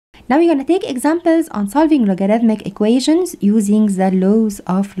Now we're going to take examples on solving logarithmic equations using the laws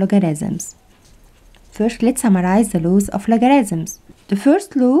of logarithms. First, let's summarize the laws of logarithms. The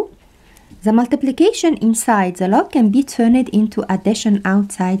first law, the multiplication inside the log can be turned into addition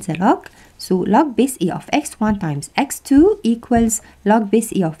outside the log. So log base e of x1 times x2 equals log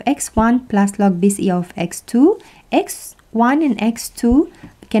base e of x1 plus log base e of x2. x1 and x2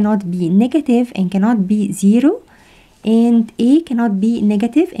 cannot be negative and cannot be 0. And a cannot be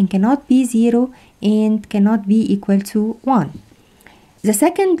negative and cannot be 0 and cannot be equal to 1. The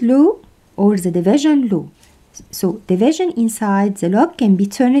second law, or the division law. So division inside the log can be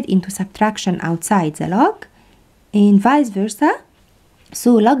turned into subtraction outside the log and vice versa.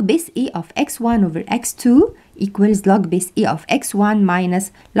 So log base e of x1 over x2 equals log base e of x1 minus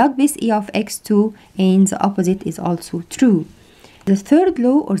log base e of x2, and the opposite is also true. The third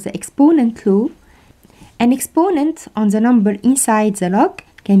law, or the exponent law, an exponent on the number inside the log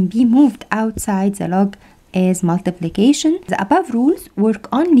can be moved outside the log as multiplication. The above rules work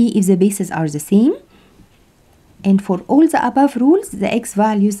only if the bases are the same. And for all the above rules, the x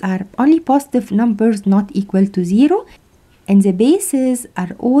values are only positive numbers not equal to 0. And the bases are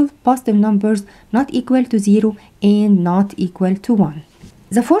all positive numbers not equal to 0 and not equal to 1.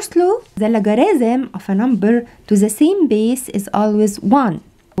 The fourth law, the logarithm of a number to the same base is always 1.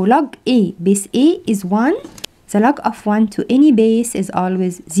 So log a base a is 1. The log of 1 to any base is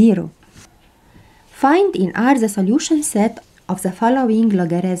always 0. Find in R the solution set of the following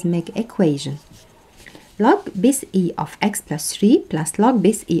logarithmic equation. Log base e of x plus 3 plus log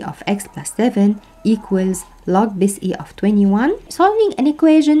base e of x plus 7 equals log base e of 21. Solving an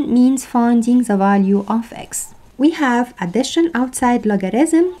equation means finding the value of x. We have addition outside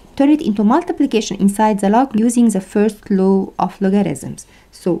logarithm, turn it into multiplication inside the log using the first law of logarithms.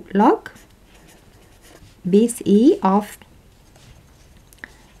 So log base e of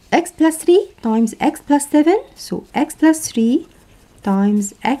x plus 3 times x plus 7. So x plus 3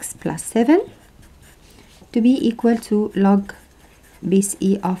 times x plus 7 to be equal to log base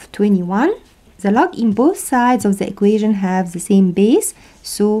e of 21. The log in both sides of the equation have the same base,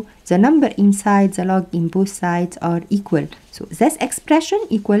 so the number inside the log in both sides are equal. So this expression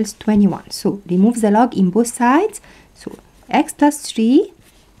equals 21. So remove the log in both sides. So x plus 3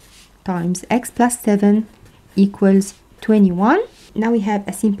 times x plus 7 equals 21. Now we have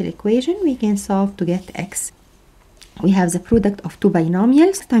a simple equation we can solve to get x. We have the product of two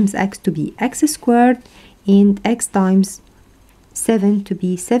binomials times x to be x squared and x times 7 to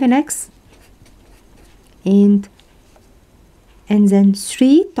be 7x, and then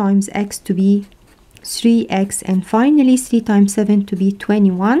 3 times x to be 3x, and finally 3 times 7 to be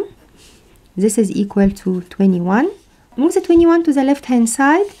 21. This is equal to 21. Move the 21 to the left hand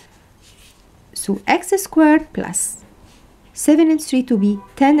side. So x squared plus 7 and 3 to be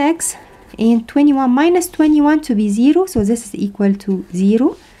 10x, and 21 minus 21 to be 0. So this is equal to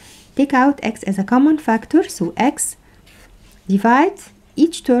 0. Take out x as a common factor. So x, divide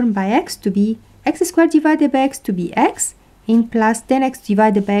each term by x to be x squared divided by x to be x, and plus 10x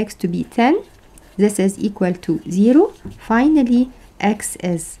divided by x to be 10. This is equal to 0. Finally, x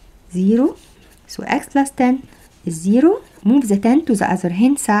is 0. So x plus 10 is 0. Move the 10 to the other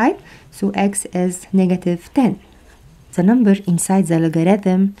hand side. So x is negative 10. The number inside the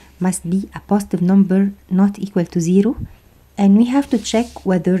logarithm must be a positive number not equal to 0. And we have to check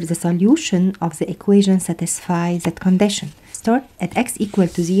whether the solution of the equation satisfies that condition. Start at x equal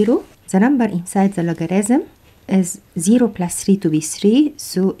to 0. The number inside the logarithm is 0 plus 3 to be 3,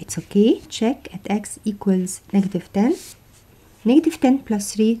 so it's okay. Check at x equals negative 10. Negative 10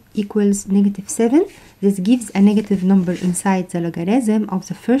 plus 3 equals negative 7. This gives a negative number inside the logarithm of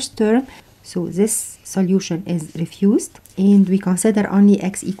the first term, so this solution is refused. And we consider only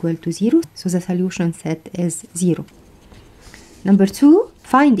x equal to 0, so the solution set is 0. Number 2,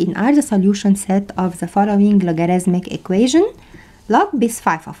 find in R the solution set of the following logarithmic equation. Log base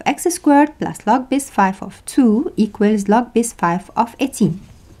 5 of x squared plus log base 5 of 2 equals log base 5 of 18.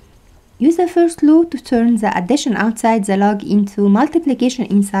 Use the first law to turn the addition outside the log into multiplication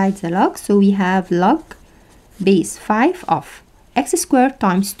inside the log. So we have log base 5 of x squared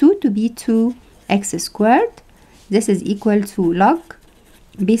times 2 to be 2x squared. This is equal to log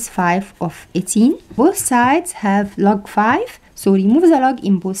base 5 of 18. Both sides have log 5. So remove the log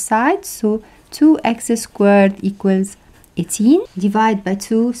in both sides. So 2x squared equals 18. Divide by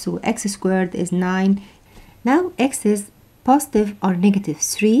 2. So x squared is 9. Now x is positive or negative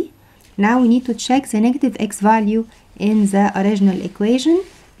 3. Now we need to check the negative x value in the original equation,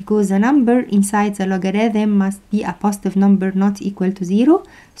 because the number inside the logarithm must be a positive number not equal to 0.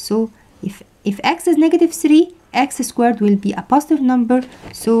 So if x is negative 3, x squared will be a positive number.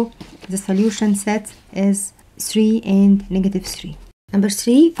 So the solution set is 3 and negative 3. Number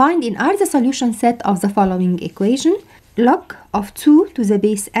 3, find in R the solution set of the following equation. Log of 2 to the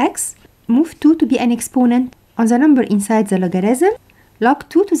base x. Move 2 to be an exponent on the number inside the logarithm. Log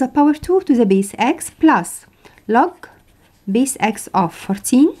 2 to the power 2 to the base x plus log base x of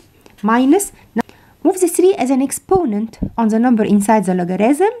 14 minus. Now move the 3 as an exponent on the number inside the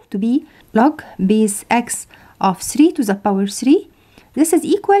logarithm to be log base x of 3 to the power 3. This is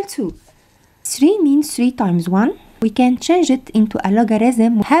equal to 3 means 3 times 1. We can change it into a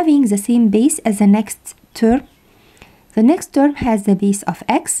logarithm having the same base as the next term. The next term has the base of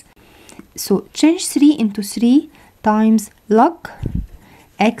x. So change 3 into 3 times log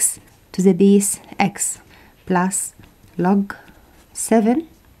x to the base x plus log 7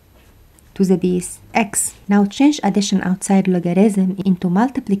 to the base x. Now change addition outside logarithm into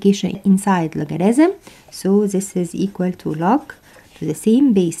multiplication inside logarithm. So this is equal to log to the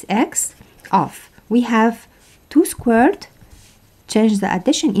same base x of, we have 2 squared, change the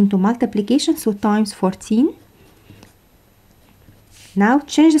addition into multiplication, so times 14. Now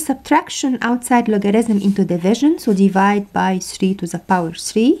change the subtraction outside logarithm into division, so divide by 3 to the power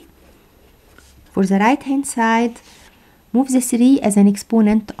 3. For the right hand side, move the 3 as an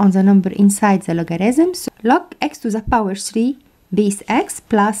exponent on the number inside the logarithm, so log x to the power 3 base x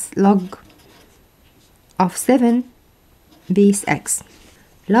plus log of 7 base x.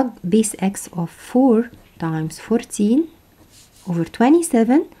 Log base x of 4 times 14 over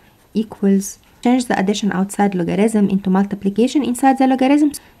 27 equals, change the addition outside logarithm into multiplication inside the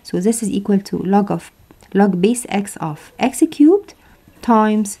logarithm. So this is equal to log base x of x cubed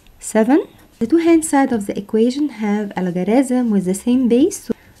times 7. The two hand side of the equation have a logarithm with the same base.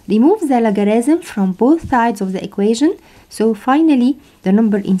 So remove the logarithm from both sides of the equation. So finally the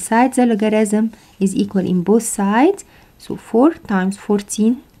number inside the logarithm is equal in both sides. So 4 times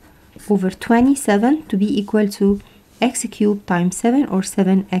 14 over 27 to be equal to x cubed times 7 or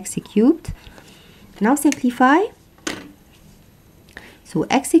 7x cubed. Now simplify. So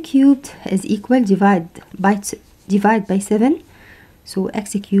x cubed is equal, divide by 7. So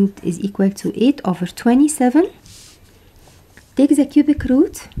x cubed is equal to 8 over 27. Take the cubic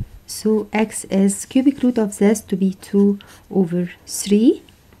root. So x is cubic root of this to be 2 over 3.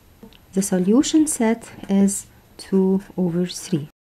 The solution set is 2 over 3.